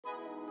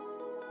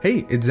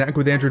Hey, it's Zach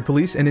with Android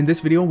Police, and in this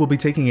video we'll be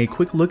taking a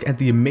quick look at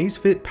the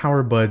Amazfit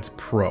PowerBuds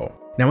Pro.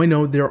 Now I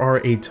know there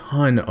are a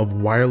ton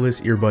of wireless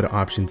earbud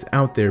options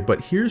out there,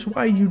 but here's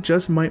why you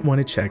just might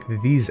want to check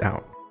these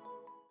out.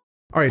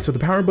 Alright, so the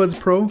PowerBuds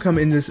Pro come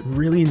in this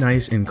really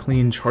nice and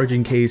clean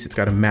charging case. It's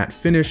got a matte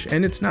finish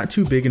and it's not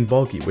too big and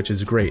bulky, which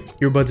is great.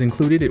 Earbuds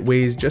included, it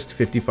weighs just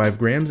 55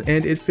 grams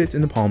and it fits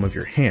in the palm of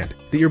your hand.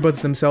 The earbuds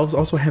themselves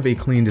also have a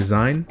clean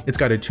design. It's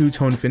got a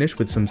two-tone finish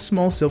with some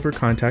small silver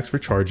contacts for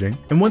charging.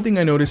 And one thing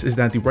I noticed is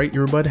that the right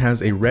earbud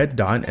has a red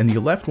dot and the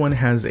left one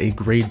has a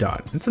gray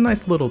dot. It's a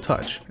nice little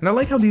touch. And I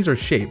like how these are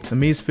shaped.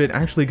 Amazfit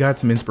actually got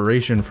some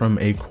inspiration from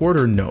a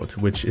quarter note,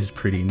 which is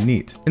pretty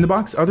neat. In the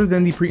box, other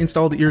than the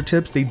pre-installed ear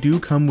tips, they do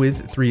come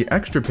with 3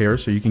 extra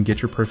pairs so you can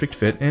get your perfect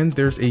fit, and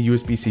there's a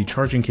USB-C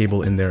charging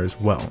cable in there as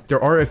well.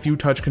 There are a few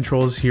touch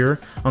controls here.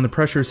 On the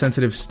pressure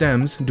sensitive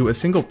stems, do a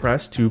single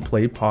press to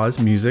play, pause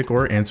music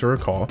or answer a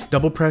call,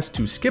 double press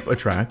to skip a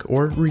track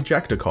or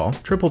reject a call,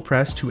 triple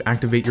press to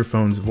activate your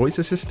phone's voice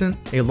assistant,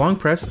 a long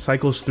press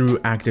cycles through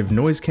active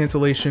noise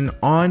cancellation,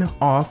 on,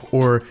 off,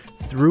 or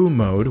through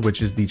mode,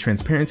 which is the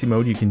transparency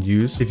mode you can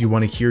use if you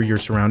want to hear your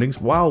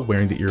surroundings while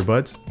wearing the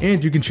earbuds,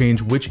 and you can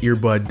change which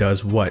earbud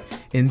does what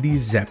in the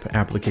Zepp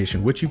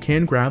application, which you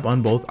can grab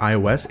on both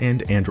iOS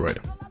and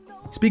Android.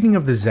 Speaking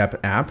of the Zepp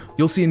app,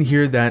 you'll see in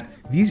here that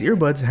these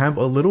earbuds have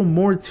a little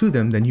more to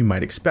them than you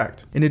might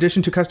expect. In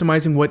addition to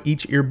customizing what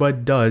each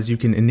earbud does, you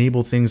can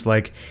enable things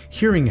like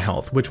hearing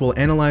health, which will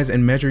analyze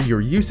and measure your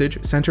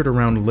usage centered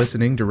around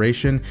listening,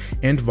 duration,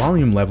 and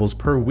volume levels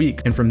per week.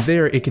 And from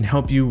there, it can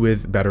help you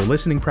with better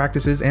listening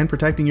practices and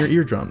protecting your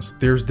eardrums.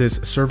 There's this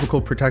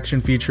cervical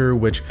protection feature,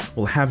 which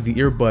will have the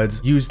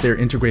earbuds use their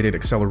integrated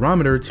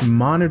accelerometer to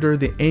monitor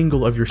the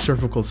angle of your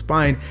cervical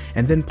spine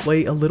and then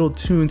play a little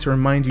tune to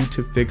remind you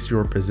to fix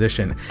your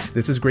position.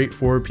 This is great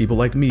for people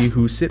like me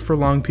who sit for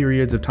long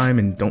periods of time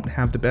and don't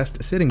have the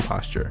best sitting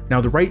posture.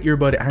 Now, the right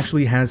earbud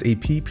actually has a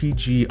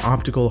PPG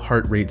optical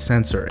heart rate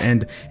sensor,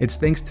 and it's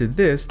thanks to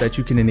this that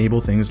you can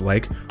enable things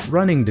like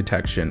running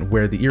detection,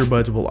 where the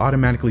earbuds will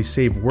automatically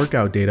save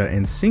workout data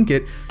and sync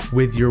it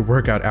with your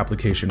workout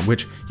application,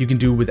 which you can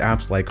do with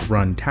apps like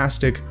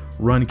Runtastic,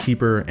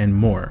 Runkeeper, and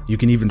more. You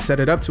can even set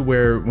it up to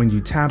where when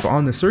you tap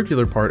on the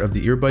circular part of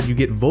the earbud, you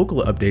get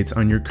vocal updates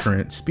on your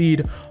current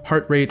speed,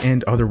 heart rate,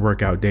 and other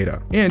workout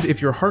data. And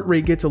if your heart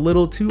rate gets a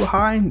little too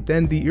high,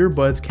 then the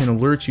earbuds can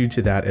alert you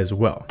to that as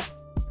well.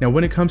 Now,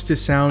 when it comes to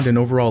sound and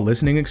overall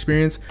listening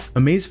experience,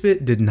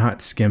 Amazfit did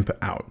not skimp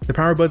out. The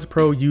PowerBuds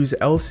Pro use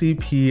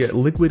LCP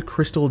liquid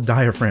crystal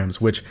diaphragms,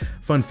 which,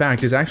 fun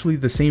fact, is actually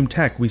the same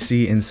tech we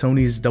see in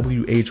Sony's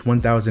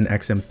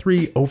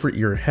WH-1000XM3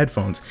 over-ear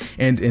headphones.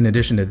 And in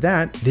addition to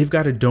that, they've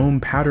got a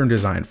dome pattern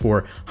design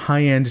for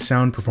high-end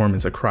sound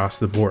performance across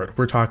the board.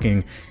 We're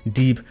talking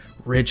deep,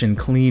 rich and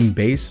clean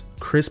bass,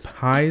 crisp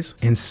highs,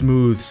 and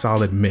smooth,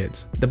 solid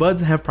mids. The buds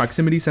have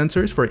proximity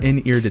sensors for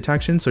in-ear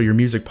detection, so your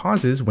music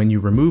pauses when you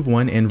remove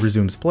one and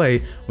resumes play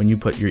when you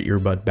put your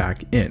earbud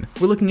back in.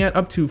 We're looking at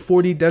up to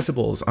 40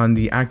 decibels on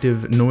the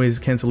active noise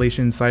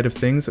cancellation side of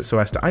things, so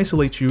as to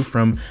isolate you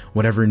from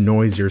whatever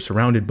noise you're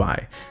surrounded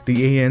by.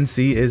 The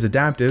ANC is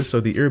adaptive, so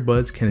the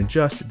earbuds can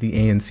adjust the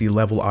ANC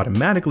level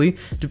automatically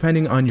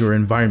depending on your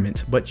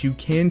environment, but you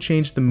can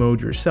change the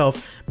mode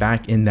yourself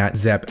back in that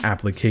Zepp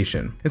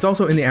application. It's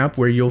also in the app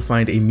where you'll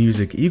find a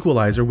music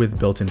equalizer with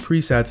built-in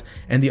presets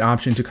and the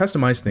option to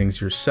customize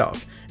things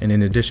yourself. And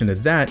in addition to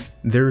that,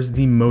 there's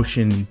the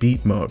motion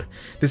beat mode.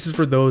 This is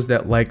for those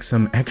that like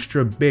some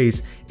extra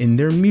bass in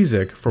their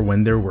music for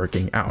when they're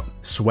working out.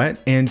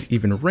 Sweat and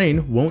even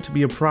rain won't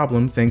be a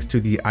problem thanks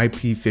to the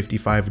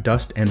IP55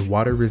 dust and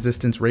water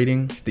resistance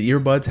rating. The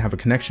earbuds have a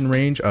connection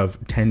range of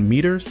 10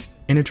 meters.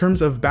 And in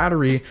terms of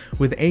battery,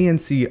 with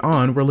ANC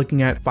on, we're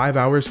looking at 5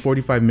 hours,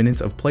 45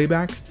 minutes of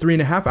playback,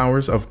 3.5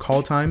 hours of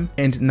call time,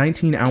 and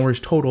 19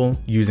 hours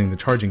total using the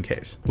charging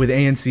case. With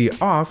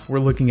ANC off, we're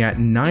looking at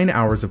 9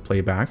 hours of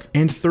playback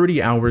and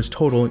 30 hours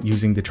total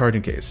using the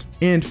charging case.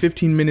 And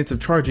 15 minutes of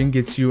charging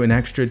gets you an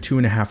extra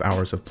 2.5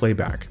 hours of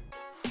playback.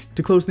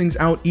 To close things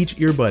out, each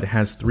earbud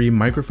has 3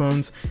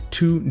 microphones,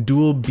 2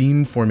 dual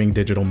beam-forming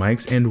digital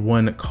mics, and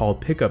 1 call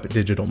pickup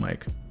digital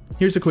mic.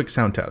 Here's a quick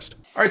sound test.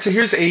 Alright, so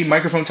here's a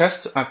microphone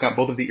test. I've got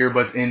both of the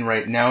earbuds in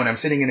right now, and I'm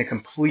sitting in a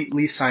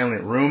completely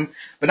silent room,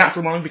 but not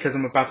for long because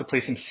I'm about to play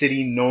some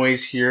city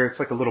noise here. It's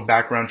like a little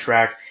background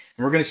track,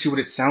 and we're going to see what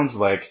it sounds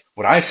like,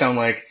 what I sound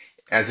like,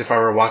 as if I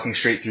were walking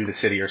straight through the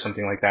city or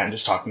something like that and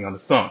just talking on the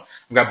phone.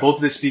 I've got both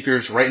of the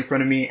speakers right in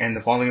front of me, and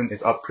the volume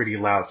is up pretty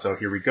loud, so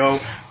here we go.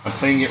 I'm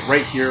playing it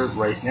right here,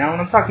 right now,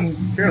 and I'm talking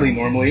fairly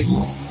normally.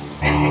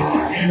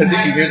 As you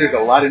can hear, there's a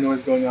lot of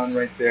noise going on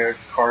right there.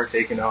 It's a car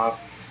taking off.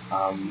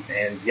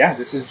 And yeah,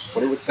 this is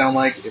what it would sound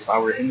like if I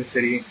were in the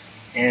city.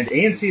 And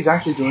ANC is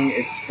actually doing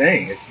its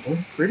thing. It's doing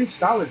a pretty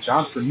solid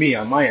job for me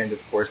on my end, of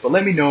course. But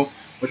let me know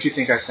what you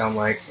think I sound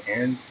like,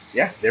 and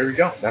yeah, there we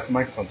go. That's a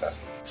microphone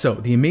test. So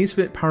the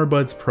Amazfit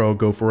PowerBuds Pro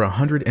go for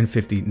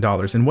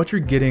 $150, and what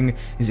you're getting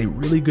is a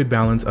really good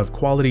balance of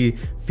quality,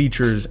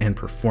 features, and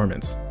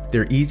performance.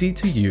 They're easy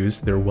to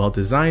use, they're well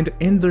designed,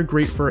 and they're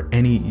great for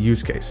any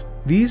use case.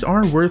 These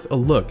are worth a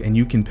look, and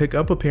you can pick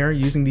up a pair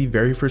using the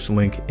very first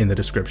link in the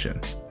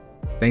description.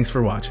 Thanks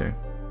for watching.